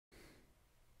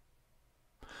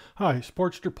Hi,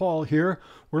 Sportster Paul here.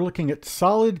 We're looking at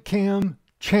SolidCAM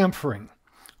chamfering.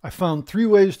 I found three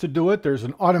ways to do it. There's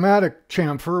an automatic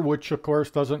chamfer, which of course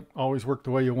doesn't always work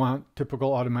the way you want,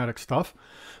 typical automatic stuff.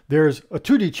 There's a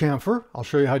 2D chamfer, I'll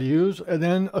show you how to use, and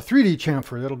then a 3D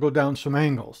chamfer that'll go down some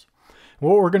angles.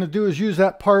 What we're going to do is use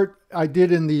that part I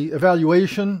did in the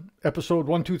evaluation, episode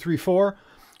 1, 2, 3, 4.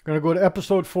 I'm going to go to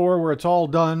episode 4 where it's all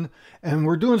done, and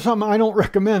we're doing something I don't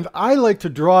recommend. I like to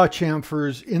draw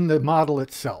chamfers in the model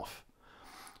itself.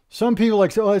 Some people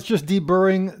like say, oh, it's just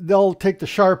deburring. They'll take the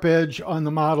sharp edge on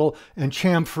the model and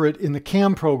chamfer it in the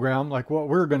CAM program, like what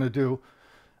we're going to do.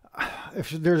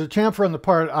 If there's a chamfer on the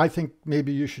part, I think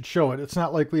maybe you should show it. It's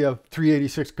not like we have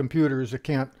 386 computers that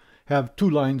can't have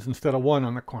 2 lines instead of 1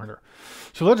 on the corner.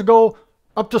 So let's go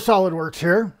up to SolidWorks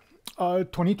here,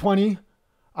 2020.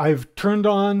 I've turned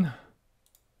on,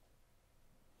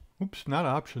 oops, not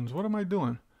options. What am I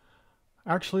doing?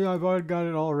 Actually, I've already got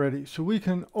it already. So we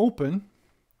can open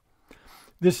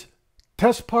this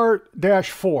test part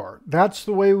 -4. That's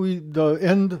the way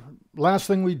last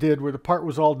thing we did where the part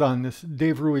was all done. This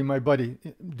Dave Rui, my buddy,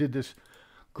 did this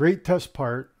great test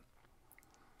part.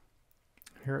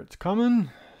 Here it's coming.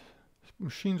 This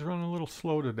machine's running a little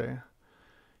slow today.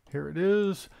 Here it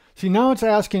is. See, now it's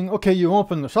asking, okay, you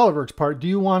open the SolidWorks part. Do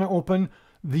you want to open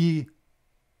the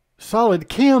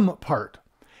SolidCAM part?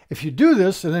 If you do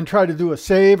this and then try to do a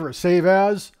save or a save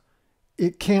as,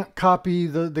 it can't copy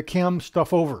the CAM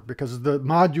stuff over because the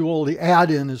module, the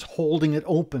add-in is holding it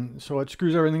open. So it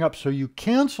screws everything up. So you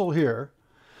cancel here.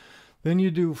 Then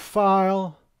you do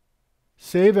File,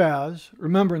 Save As.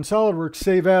 Remember, in SolidWorks,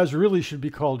 Save As really should be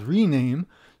called Rename.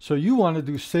 So you want to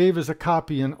do Save as a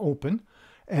copy and Open.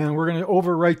 And we're going to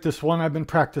overwrite this one I've been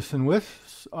practicing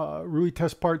with, Rui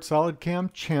test part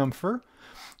SolidCAM chamfer.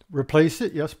 Replace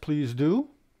it, yes, please do.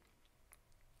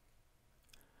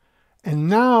 And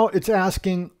now it's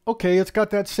asking, okay, it's got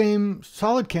that same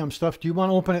SolidCAM stuff. Do you want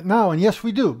to open it now? And yes,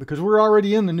 we do, because we're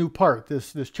already in the new part,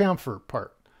 this chamfer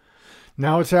part.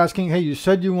 Now it's asking, hey, you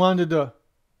said you wanted to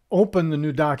open the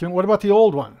new document. What about the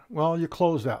old one? Well, you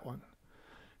close that one.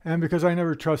 And because I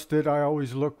never trust it, I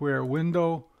always look where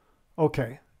Window.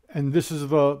 Okay, and this is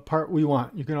the part we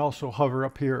want. You can also hover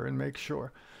up here and make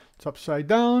sure it's upside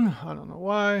down. I don't know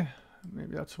why.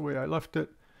 Maybe that's the way I left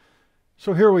it.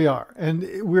 So here we are, and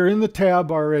we're in the tab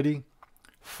already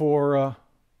for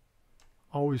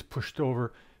always pushed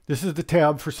over. This is the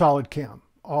tab for SolidCAM,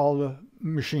 all the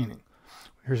machining.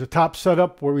 Here's a top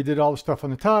setup where we did all the stuff on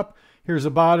the top. Here's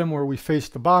the bottom where we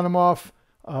faced the bottom off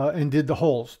and did the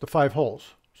holes, the 5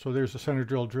 holes. So there's the center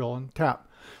drill, and tap.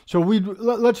 So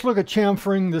let's look at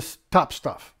chamfering this top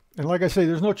stuff. And like I say,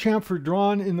 there's no chamfer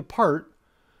drawn in the part.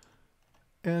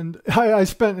 And I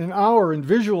spent an hour in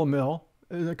Visual Mill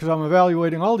because I'm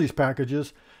evaluating all these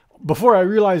packages before I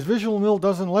realized Visual Mill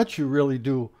doesn't let you really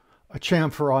do a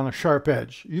chamfer on a sharp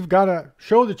edge. You've got to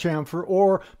show the chamfer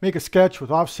or make a sketch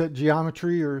with offset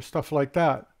geometry or stuff like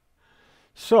that.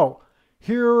 So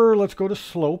here, let's go to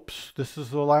slopes. This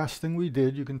is the last thing we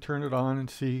did. You can turn it on and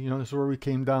see, you know, this is where we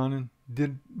came down and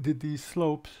did these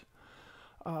slopes.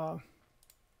 So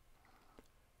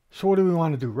what do we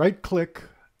want to do? Right click,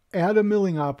 add a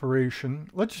milling operation.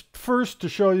 Let's first, to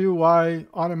show you why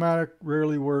automatic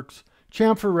rarely works,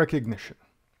 chamfer recognition.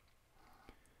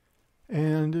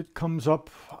 And it comes up,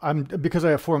 because I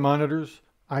have 4 monitors,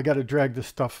 I got to drag this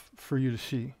stuff for you to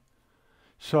see.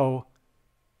 So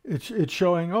it's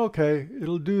showing, okay,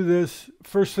 it'll do this.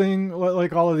 First thing,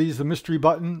 like all of these, the mystery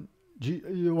button,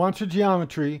 you want your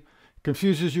geometry,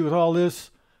 confuses you with all this,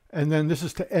 and then this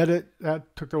is to edit.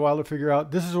 That took a while to figure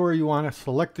out. This is where you want to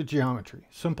select the geometry.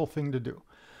 Simple thing to do.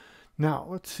 Now,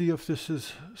 let's see if this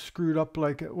is screwed up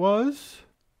like it was.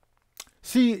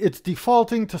 See, it's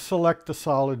defaulting to select the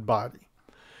solid body.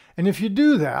 And if you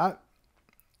do that,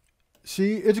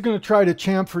 see, it's going to try to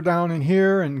chamfer down in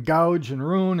here and gouge and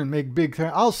ruin and make big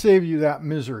things. I'll save you that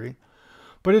misery.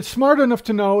 But it's smart enough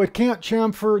to know it can't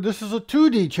chamfer. This is a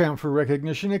 2D chamfer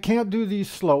recognition. It can't do these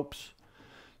slopes.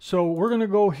 So we're going to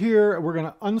go here. We're going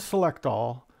to unselect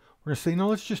all. We're going to say, no,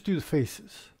 let's just do the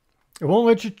faces. It won't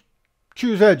let you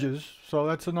choose edges. So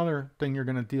that's another thing you're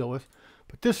going to deal with.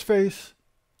 But this face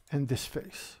and this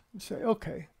face. You say,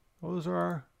 okay, those are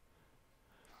our.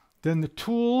 Then the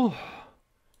tool.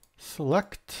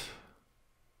 Select.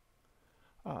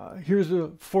 Here's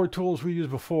the 4 tools we used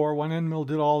before. One end mill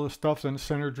did all the stuff, then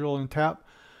center drill and tap.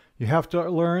 You have to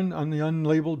learn on the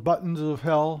unlabeled buttons of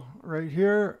hell right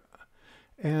here.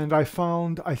 And I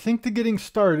found, I think the getting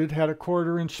started had a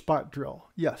 1/4" spot drill.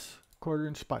 Yes,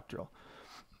 1/4" spot drill.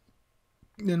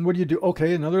 Then what do?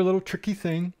 Okay, another little tricky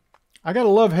thing. I got to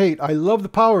love-hate. I love the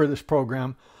power of this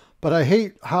program, but I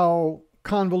hate how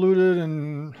convoluted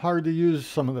and hard to use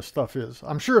some of the stuff is.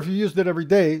 I'm sure if you used it every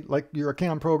day, like you're a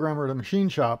CAM programmer at a machine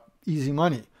shop, easy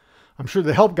money. I'm sure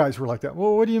the help guys were like that.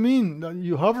 Well, what do you mean?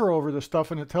 You hover over the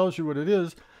stuff and it tells you what it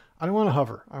is. I don't want to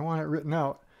hover. I want it written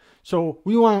out. So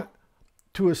we want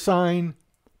to assign,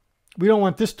 we don't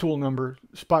want this tool number,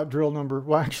 spot drill number.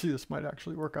 Well, actually, this might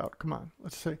actually work out. Come on,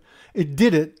 let's say it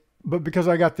did it. But because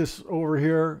I got this over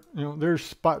here, you know, there's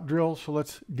spot drill. So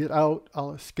let's get out.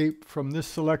 I'll escape from this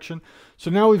selection. So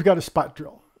now we've got a spot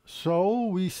drill. So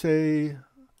we say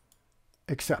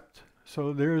accept.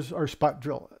 So there's our spot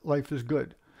drill. Life is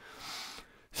good.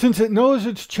 Since it knows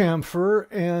it's chamfer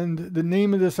and the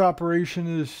name of this operation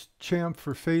is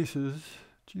chamfer faces.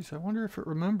 Geez, I wonder if it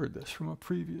remembered this from a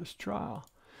previous trial.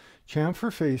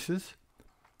 Chamfer faces,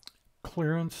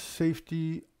 clearance,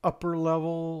 safety, upper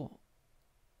level.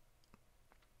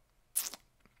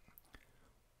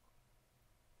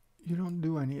 You don't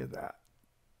do any of that.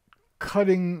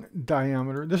 Cutting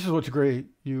diameter. This is what's great.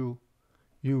 You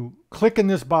click in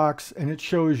this box and it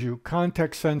shows you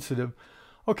context sensitive.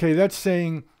 Okay, that's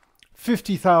saying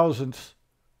 50 thousandths,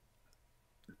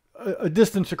 a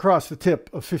distance across the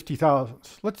tip of 50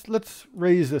 thousandths. Let's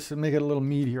raise this and make it a little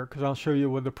meatier because I'll show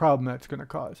you what the problem that's going to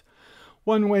cause.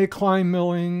 One-way climb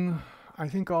milling. I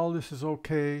think all this is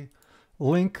okay.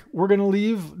 Link. We're going to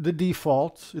leave the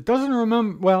defaults. It doesn't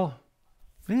remember. Well,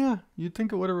 yeah, you'd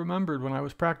think it would have remembered when I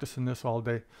was practicing this all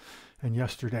day and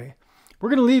yesterday. We're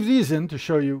going to leave these in to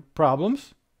show you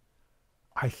problems.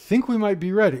 I think we might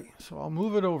be ready. So I'll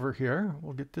move it over here.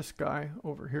 We'll get this guy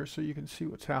over here so you can see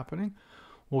what's happening.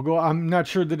 We'll go, I'm not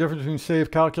sure the difference between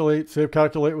save calculate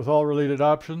with all related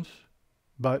options,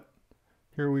 but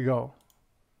here we go.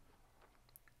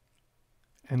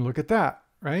 And look at that,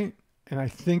 right? And I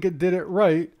think it did it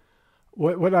right.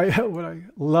 What I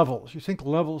levels, you think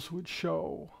levels would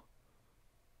show.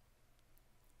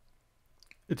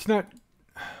 It's not,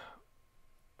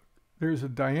 there's a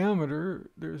diameter,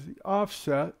 there's the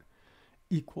offset,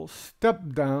 equals step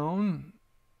down.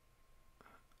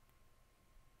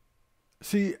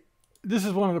 See, this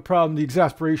is one of the problems, the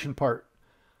exasperation part.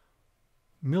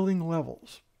 Milling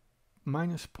levels,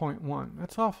 minus 0.1.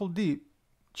 That's awful deep.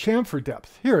 Chamfer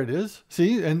depth, here it is.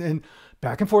 See, and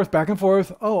back and forth, back and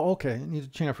forth. Oh, okay, it needs a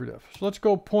chamfer depth. So let's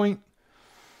go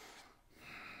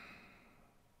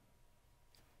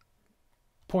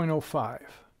 0.05,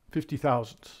 50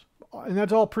 thousandths. And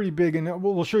that's all pretty big, and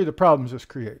we'll show you the problems this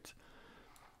creates.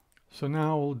 So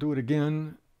now we'll do it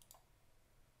again.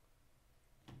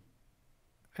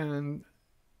 And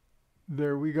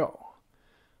there we go.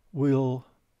 We'll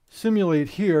simulate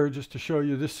here just to show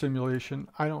you this simulation.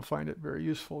 I don't find it very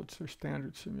useful. It's their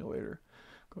standard simulator.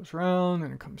 Goes around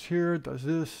and it comes here, does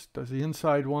this, does the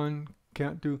inside one,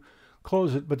 can't do,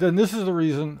 close it. But then this is the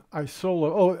reason I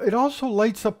solo. Oh, it also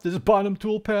lights up this bottom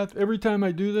toolpath every time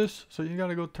I do this. So you got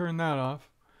to go turn that off.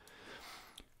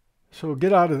 So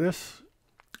get out of this.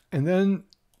 And then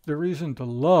the reason to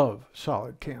love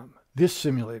SolidCAM, this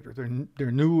simulator,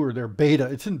 they're new or they're beta.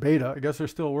 It's in beta. I guess they're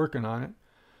still working on it.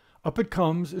 Up it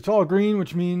comes. It's all green,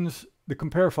 which means the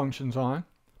compare function's on.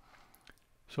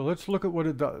 So let's look at what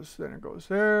it does. Then it goes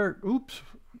there. Oops,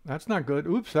 that's not good.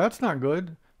 Oops, that's not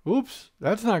good. Oops,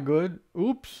 that's not good.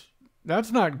 Oops,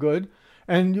 that's not good.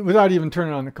 And without even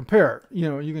turning on the compare, you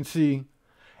know, you can see.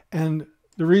 And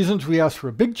the reasons we asked for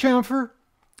a big chamfer,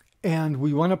 and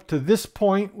we went up to this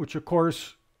point, which of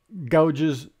course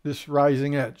gouges this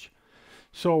rising edge.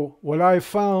 So what I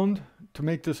found to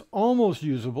make this almost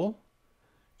usable,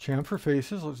 chamfer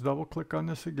faces, let's double click on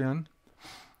this again.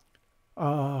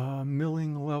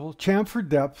 Milling level, chamfer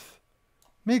depth,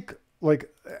 make like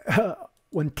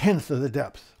 1/10 of the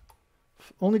depth.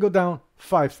 Only go down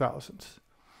 5 thousandths.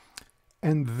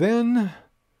 And then,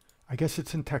 I guess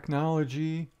it's in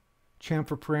technology,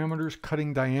 chamfer parameters,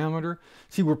 cutting diameter.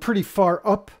 See, we're pretty far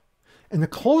up. And the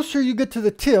closer you get to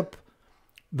the tip,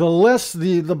 the less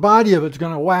the body of it's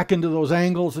going to whack into those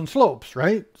angles and slopes,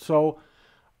 right? So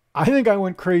I think I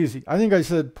went crazy. I think I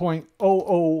said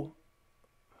 0.00.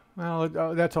 Well,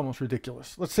 that's almost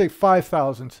ridiculous. Let's say 5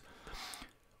 thousandths,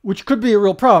 which could be a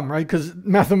real problem, right? Because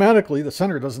mathematically, the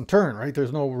center doesn't turn, right?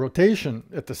 There's no rotation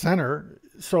at the center.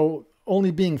 So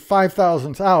only being 5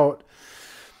 thousandths out,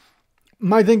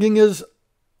 my thinking is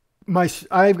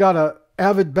I've got a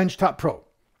Avid Benchtop Pro.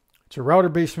 It's a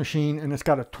router-based machine, and it's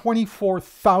got a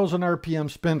 24,000 RPM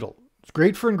spindle. It's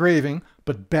great for engraving,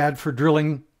 but bad for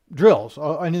drilling drills.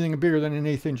 Anything bigger than an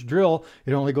 1/8 inch drill,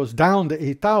 it only goes down to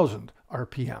 8,000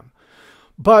 RPM.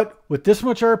 But with this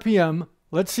much RPM,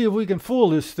 let's see if we can fool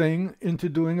this thing into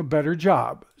doing a better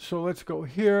job. So let's go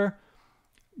here,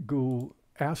 go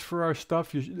ask for our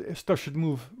stuff. Stuff should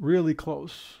move really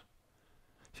close.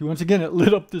 See, once again, it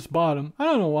lit up this bottom. I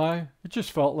don't know why. It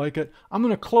just felt like it. I'm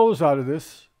going to close out of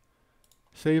this,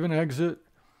 save and exit,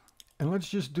 and let's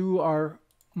just do our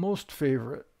most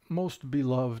favorite, most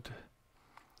beloved.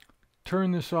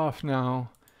 Turn this off now.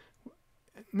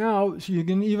 Now, so you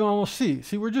can even almost see.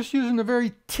 See, we're just using the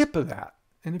very tip of that.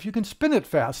 And if you can spin it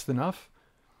fast enough,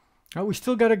 we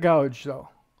still got a gouge though,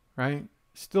 right?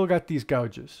 Still got these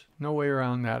gouges. No way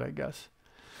around that, I guess.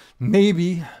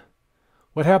 Maybe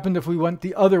what happened if we went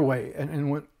the other way and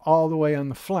went all the way on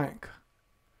the flank?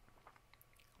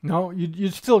 No,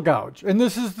 you'd still gouge. And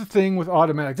this is the thing with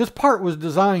automatic. This part was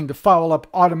designed to foul up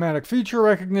automatic feature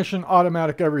recognition,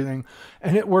 automatic everything,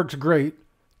 and it works great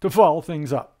to foul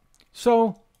things up.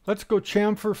 So let's go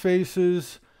chamfer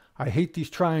faces. I hate these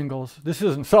triangles. This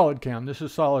isn't SolidCAM. This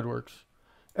is SolidWorks.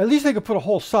 At least they could put a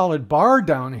whole solid bar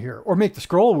down here or make the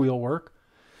scroll wheel work.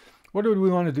 What do we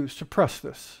want to do? Suppress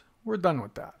this. We're done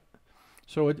with that.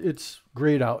 So it's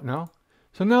grayed out now.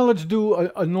 So now let's do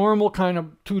a normal kind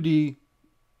of 2D.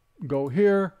 Go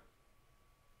here,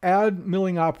 add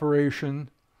milling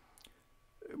operation.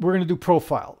 We're going to do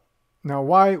profile. Now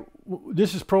why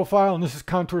this is profile and this is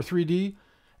contour 3D,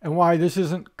 and why this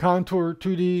isn't contour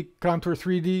 2D, contour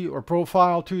 3D, or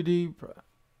profile 2D,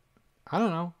 I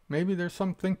don't know. Maybe there's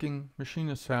some thinking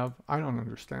machinists have. I don't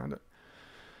understand it.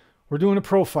 We're doing a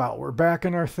profile. We're back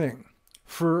in our thing.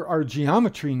 For our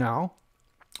geometry now,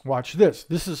 watch this.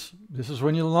 This is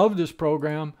when you love this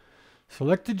program.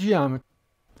 Select the geometry.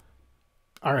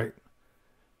 All right.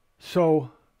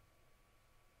 So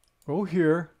go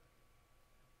here.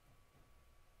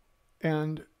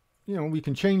 And, you know, we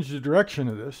can change the direction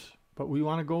of this, but we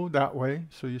want to go that way.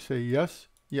 So you say yes,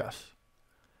 yes.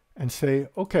 And say,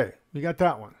 okay, we got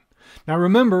that one. Now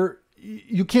remember,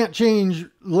 you can't change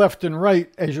left and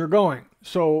right as you're going.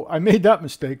 So I made that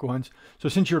mistake once. So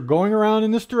since you're going around in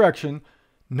this direction,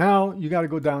 now you got to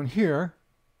go down here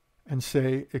and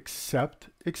say accept,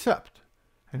 accept.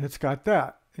 And it's got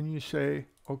that. And you say,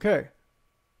 okay.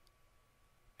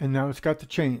 And now it's got the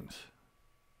chains.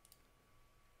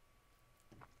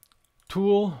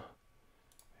 Tool.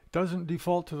 It doesn't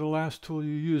default to the last tool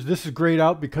you use. This is grayed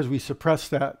out because we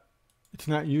suppressed that. It's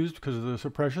not used because of the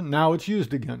suppression. Now it's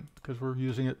used again because we're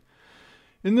using it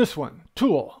in this one.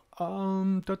 Tool.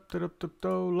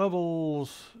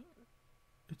 Levels.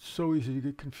 It's so easy to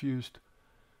get confused.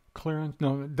 Clearance.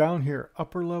 No, down here.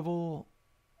 Upper level.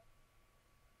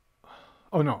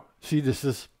 Oh no. See, this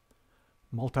is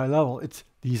multi-level. It's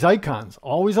these icons,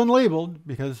 always unlabeled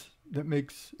because that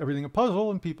makes everything a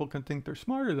puzzle and people can think they're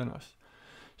smarter than us.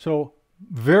 So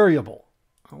variable.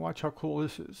 Watch how cool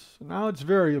this is. So now it's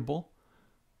variable.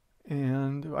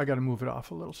 And I got to move it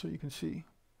off a little so you can see.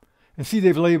 And see,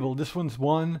 they've labeled this one's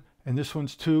 1 and this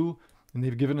one's 2. And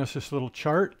they've given us this little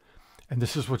chart. And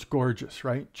this is what's gorgeous,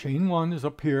 right? Chain 1 is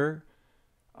up here.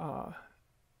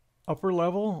 Upper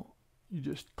level, you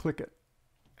just click it.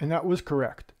 And that was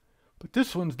correct. But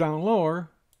this one's down lower.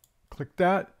 Click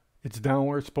that. It's down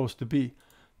where it's supposed to be.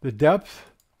 The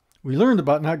depth, we learned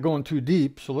about not going too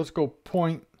deep. So let's go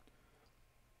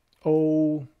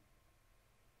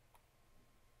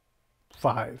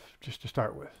 0.05 just to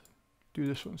start with. Do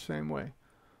this one same way.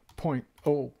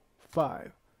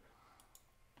 0.05.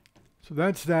 So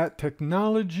that's that.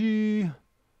 Technology.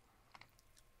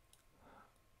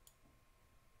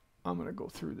 I'm going to go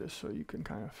through this so you can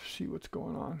kind of see what's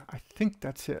going on. I think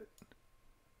that's it.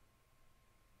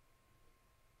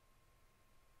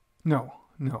 No.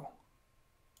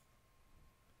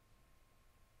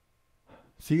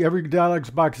 See, every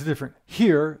dialog box is different.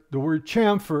 Here, the word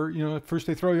chamfer, you know, at first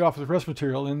they throw you off with rest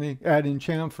material, and they add in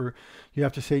chamfer. You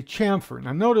have to say chamfer.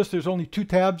 Now notice there's only 2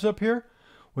 tabs up here.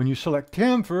 When you select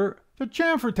chamfer, the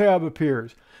chamfer tab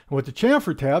appears. And with the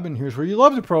chamfer tab, and here's where you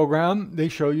love the program, they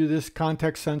show you this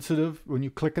context sensitive. When you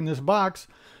click in this box,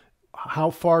 how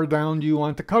far down do you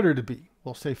want the cutter to be?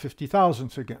 We'll say 50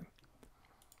 thousandths again.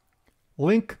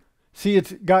 Link. See,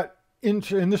 it's got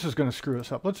into, and this is going to screw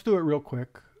us up. Let's do it real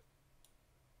quick.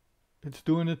 It's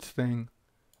doing its thing.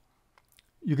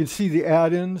 You can see the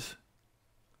add-ins.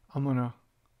 Can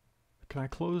I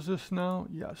close this now?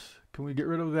 Yes. Can we get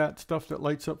rid of that stuff that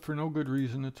lights up for no good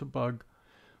reason? It's a bug.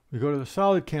 We go to the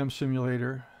SolidCAM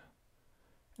simulator,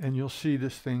 and you'll see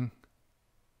this thing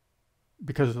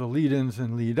because of the lead-ins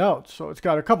and lead-outs. So it's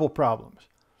got a couple problems.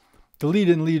 The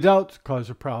lead-in, lead-outs cause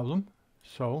a problem.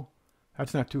 So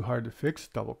that's not too hard to fix.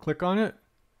 Double-click on it.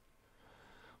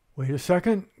 Wait a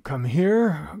second. Come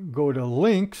here. Go to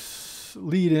links.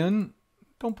 Lead-in.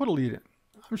 Don't put a lead-in.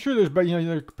 I'm sure there's, but you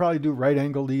know, they probably do right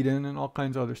angle lead-in and all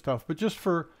kinds of other stuff. But just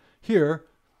for here,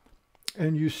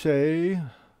 and you say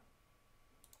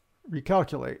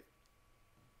recalculate.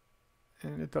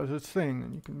 and it does its thing,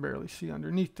 and you can barely see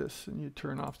underneath this, and you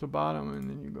turn off the bottom, and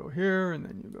then you go here, and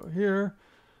then you go here,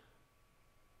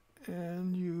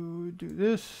 and you do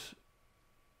this.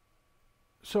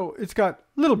 So it's got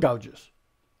little gouges.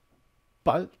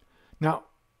 But now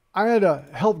I had a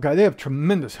help guy. They have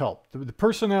tremendous help. The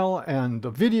personnel and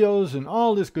the videos and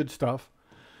all this good stuff.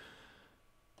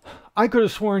 I could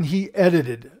have sworn he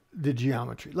edited the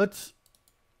geometry.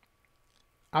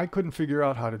 I couldn't figure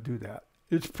out how to do that.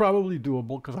 It's probably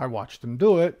doable because I watched him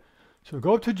do it. So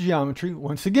go up to geometry.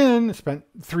 Once again, spent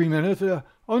 3 minutes.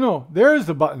 Oh no, there's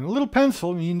the button. A little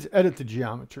pencil means edit the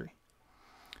geometry.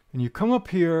 And you come up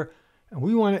here, and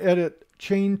we want to edit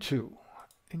chain 2.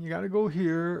 And you got to go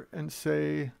here and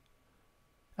say,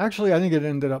 actually, I think it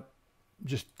ended up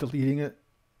just deleting it.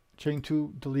 Chain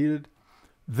 2 deleted.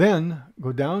 Then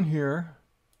go down here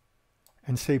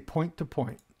and say point to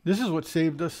point. This is what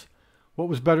saved us what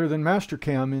was better than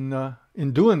SolidCAM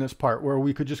in doing this part, where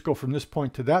we could just go from this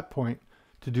point to that point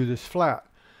to do this flat.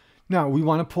 Now we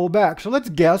want to pull back. So let's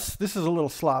guess. This is a little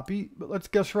sloppy, but let's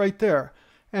guess right there.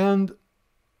 And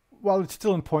while it's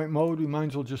still in point mode, we might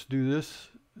as well just do this.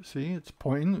 See, it's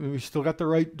pointing. We still got the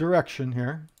right direction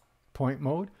here, point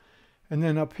mode. And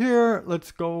then up here,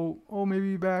 let's go, oh,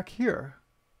 maybe back here.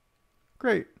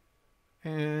 Great.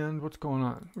 And what's going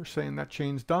on? We're saying that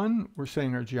chain's done. We're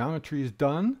saying our geometry is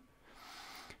done.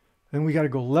 Then we got to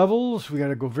go levels. We got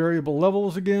to go variable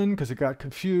levels again because it got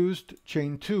confused.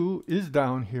 Chain 2 is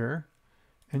down here.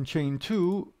 And chain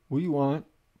 2, we want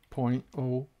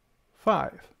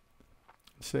 0.05.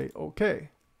 Say OK.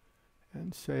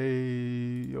 And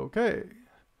say OK.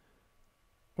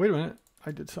 Wait a minute.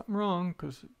 I did something wrong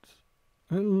because it's...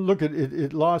 Look at it.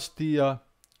 It lost the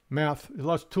math. It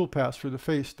lost toolpath for the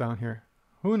face down here.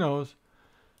 Who knows?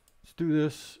 Let's do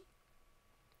this.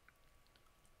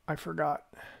 I forgot.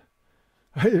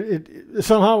 It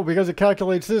somehow, because it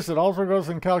calculates this, it also goes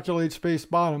and calculates space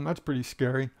bottom. That's pretty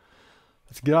scary.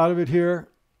 Let's get out of it here.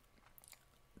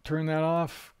 Turn that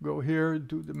off. Go here.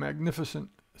 Do the magnificent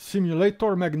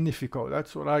Simulator Magnifico.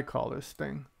 That's what I call this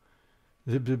thing.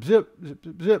 Zip, zip, zip, zip,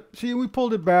 zip, zip. See, we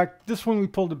pulled it back. This one we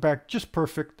pulled it back just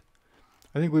perfect.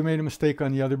 I think we made a mistake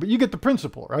on the other, but you get the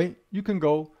principle, right? You can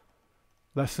go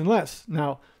less and less.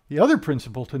 Now, the other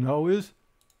principle to know is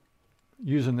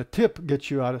using the tip gets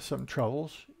you out of some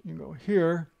troubles. You go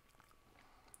here.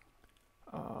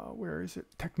 Where is it?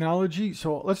 Technology.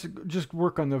 So let's just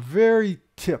work on the very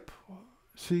tip.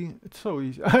 See, it's so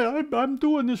easy. I'm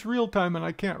doing this real time and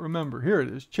I can't remember. Here it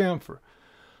is, chamfer.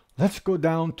 Let's go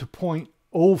down to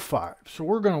 0.05. So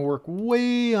we're going to work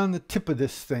way on the tip of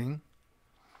this thing.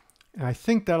 And I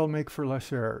think that'll make for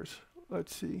less errors.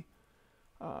 Let's see.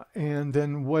 And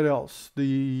then what else?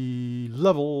 The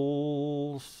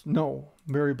levels. No,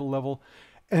 variable level.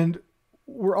 And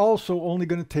we're also only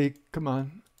going to take, come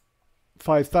on,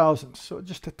 5,000. So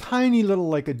just a tiny little,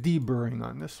 like a deburring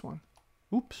on this one.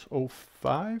 Oops,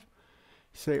 05.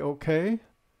 Say OK.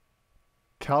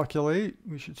 Calculate.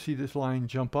 We should see this line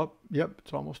jump up. Yep,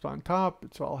 it's almost on top.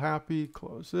 It's all happy.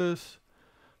 Close this.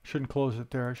 Shouldn't close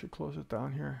it there. I should close it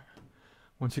down here.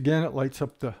 Once again, it lights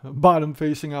up the bottom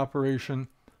facing operation.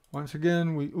 Once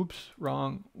again, oops,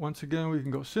 wrong. Once again, we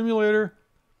can go simulator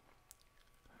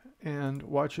and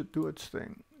watch it do its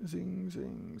thing. Zing,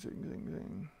 zing, zing, zing,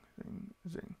 zing, zing,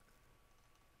 zing.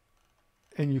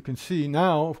 And you can see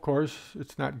now, of course,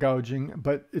 it's not gouging,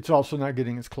 but it's also not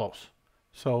getting as close.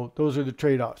 So those are the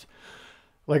trade-offs.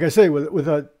 Like I say, with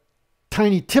a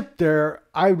tiny tip there,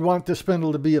 I would want the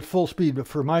spindle to be at full speed, but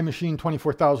for my machine,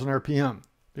 24,000 RPM,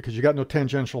 because you got no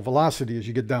tangential velocity as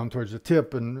you get down towards the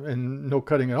tip and no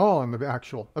cutting at all on the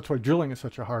actual. That's why drilling is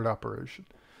such a hard operation.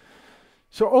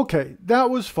 So, okay, that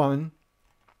was fun.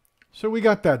 So we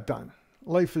got that done.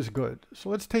 Life is good. So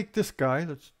let's take this guy.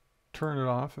 Let's turn it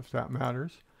off if that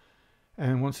matters.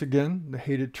 And once again, the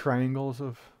hated triangles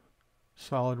of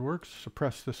SolidWorks,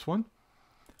 suppress this one.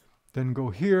 Then go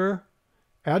here,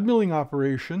 add milling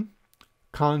operation,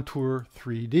 contour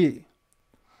 3D.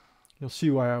 You'll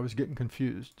see why I was getting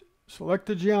confused. Select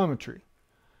the geometry.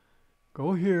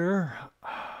 Go here,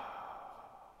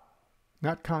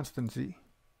 not constant Z.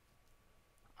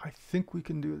 I think we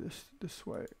can do this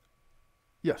way.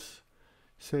 Yes.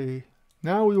 Say,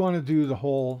 now we want to do the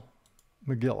whole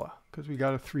Megillah because we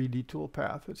got a 3D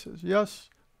toolpath. It says, yes,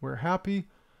 we're happy.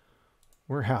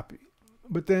 We're happy.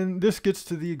 But then this gets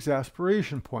to the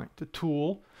exasperation point. The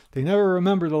tool, they never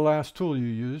remember the last tool you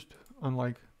used,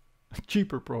 unlike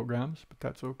cheaper programs, but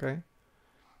that's okay.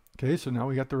 Okay, so now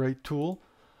we got the right tool.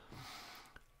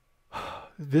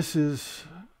 This is,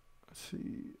 let's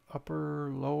see, upper,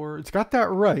 lower. It's got that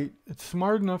right. It's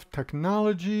smart enough.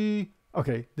 Technology,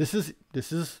 Okay, this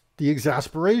is the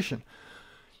exasperation.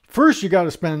 First, you got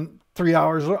to spend 3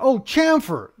 hours. Oh,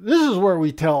 chamfer. This is where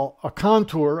we tell a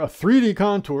contour, a 3D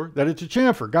contour, that it's a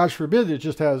chamfer. Gosh forbid it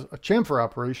just has a chamfer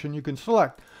operation you can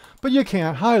select, but you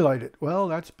can't highlight it. Well,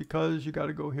 that's because you got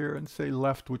to go here and say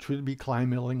left, which would be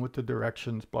climb milling with the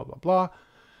directions, blah, blah, blah.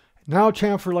 Now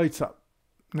chamfer lights up.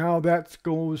 Now that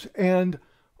goes, and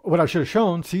what I should have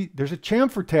shown, see, there's a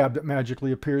chamfer tab that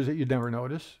magically appears that you'd never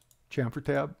notice. Chamfer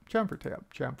tab, chamfer tab,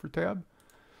 chamfer tab.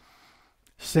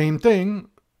 Same thing.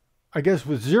 I guess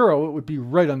with 0, it would be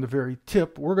right on the very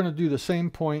tip. We're going to do the same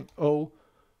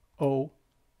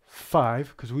 0.005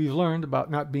 because we've learned about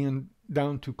not being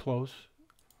down too close.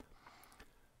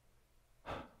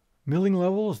 Milling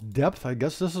levels, depth, I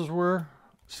guess this is where,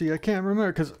 see, I can't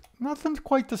remember because nothing's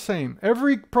quite the same.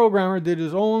 Every programmer did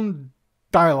his own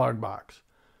dialog box.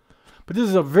 But this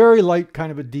is a very light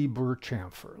kind of a deburr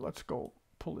chamfer. Let's go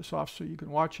pull this off so you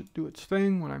can watch it do its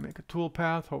thing when I make a tool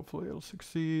path. Hopefully it'll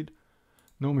succeed.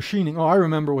 No machining. Oh, I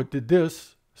remember what did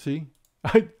this. See?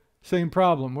 Same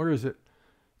problem. Where is it?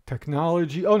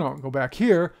 Technology. Oh, no. Go back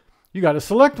here. You got to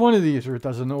select one of these or it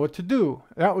doesn't know what to do.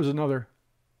 That was another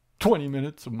 20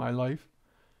 minutes of my life.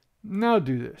 Now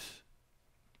do this.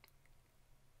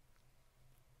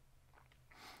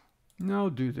 Now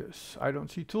do this. I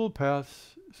don't see tool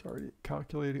paths. Sorry,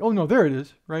 calculating. Oh, no. There it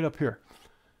is. Right up here.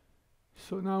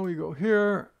 So now we go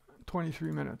here.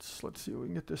 23 minutes. Let's see if we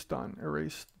can get this done.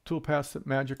 Erase toolpaths that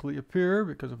magically appear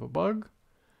because of a bug.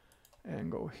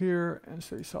 And go here and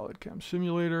say SolidCAM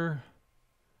Simulator.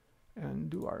 And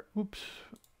do our, oops,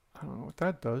 I don't know what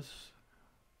that does.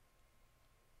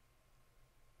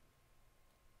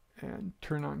 And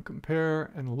turn on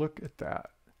compare and look at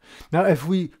that. Now if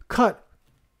we cut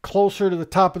closer to the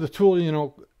top of the tool, you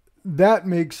know, that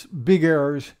makes big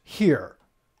errors here.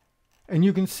 And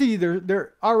you can see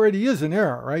there already is an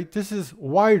error, right? This is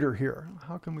wider here.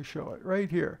 How can we show it?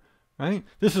 Right here, right?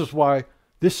 This is why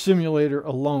this simulator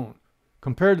alone,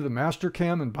 compared to the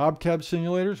MasterCAM and BobCAD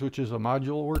simulators, which is a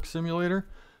modular work simulator,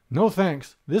 no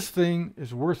thanks. This thing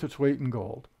is worth its weight in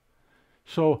gold.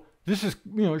 So this is,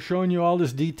 you know, showing you all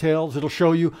this details. It'll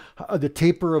show you the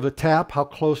taper of a tap, how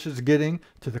close it's getting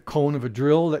to the cone of a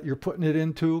drill that you're putting it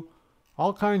into.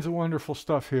 All kinds of wonderful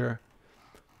stuff here.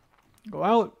 Go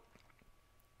out.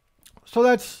 So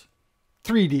that's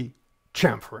 3D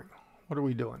chamfering. What are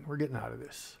we doing? We're getting out of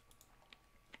this.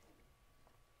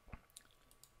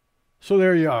 So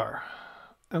there you are.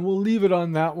 And we'll leave it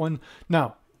on that one.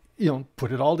 Now, you know,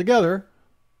 put it all together.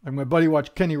 Like my buddy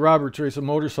watched Kenny Roberts race a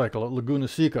motorcycle at Laguna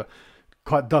Seca.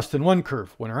 Caught dust in one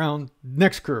curve, went around,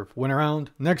 next curve, went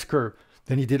around, next curve.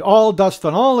 Then he did all dust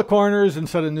on all the corners and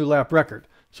set a new lap record.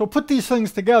 So put these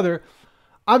things together.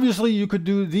 Obviously, you could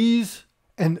do these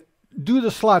and do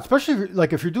the slot, especially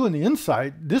if you're doing the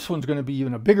inside. This one's going to be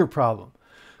even a bigger problem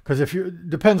because if you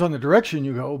depends on the direction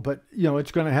you go, but you know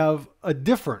it's going to have a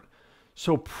different.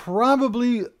 So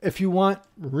probably if you want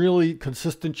really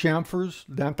consistent chamfers,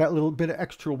 that little bit of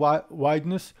extra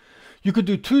wideness, you could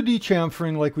do 2D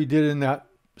chamfering like we did in that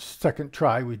second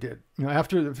try we did. You know,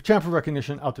 after the chamfer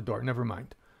recognition, out the door, never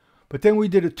mind. But then we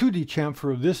did a 2D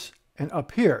chamfer of this and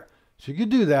up here. So you could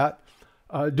do that.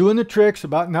 Doing the tricks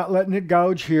about not letting it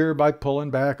gouge here by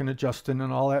pulling back and adjusting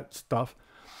and all that stuff.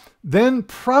 Then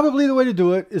probably the way to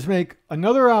do it is make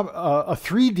another a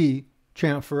 3D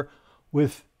chamfer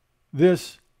with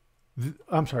this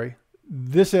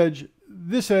edge,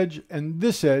 and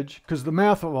this edge, because the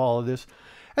math of all of this,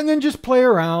 and then just play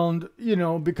around, you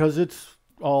know, because it's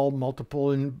all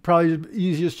multiple and probably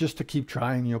easiest just to keep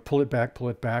trying, you know, pull it back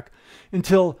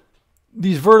until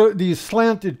these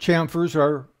slanted chamfers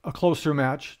are a closer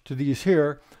match to these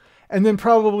here, and then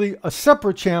probably a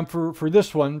separate chamfer for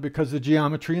this one because the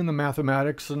geometry and the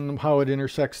mathematics and how it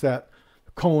intersects that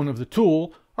cone of the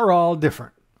tool are all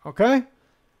different. Okay,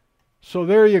 so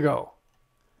there you go.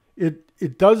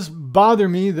 It does bother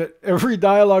me that every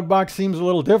dialog box seems a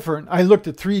little different. I looked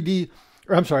at 2D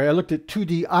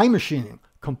iMachining,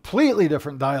 completely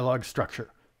different dialog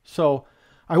structure. So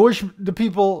I wish the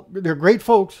people, they're great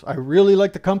folks. I really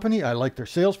like the company. I like their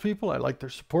salespeople. I like their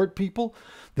support people.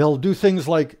 They'll do things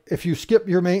like if you skip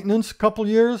your maintenance a couple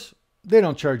years, they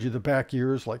don't charge you the back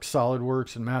years like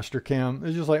SolidWorks and MasterCAM.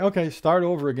 It's just like, okay, start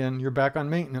over again. You're back on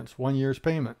maintenance, 1 year's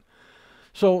payment.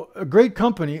 So a great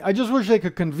company. I just wish they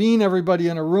could convene everybody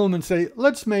in a room and say,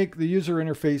 let's make the user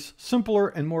interface simpler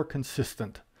and more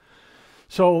consistent.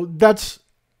 So that's,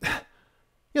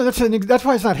 yeah, that's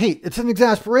why it's not hate. It's an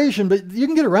exasperation, but you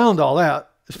can get around all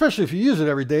that, especially if you use it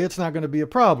every day. It's not going to be a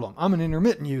problem. I'm an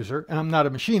intermittent user and I'm not a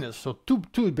machinist, so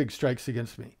two big strikes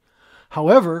against me.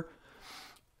 However,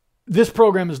 this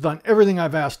program has done everything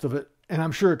I've asked of it, and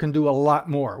I'm sure it can do a lot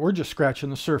more. We're just scratching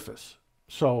the surface.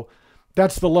 So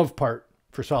that's the love part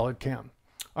for SolidCAM.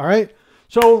 All right,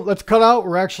 so let's cut out.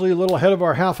 We're actually a little ahead of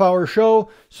our half-hour show.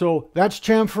 So that's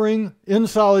chamfering in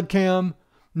SolidCAM.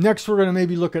 Next, we're going to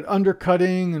maybe look at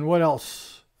undercutting and what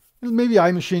else? Maybe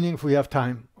eye machining if we have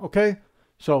time. Okay,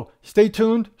 so stay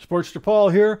tuned. Sportster Paul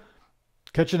here.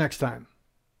 Catch you next time.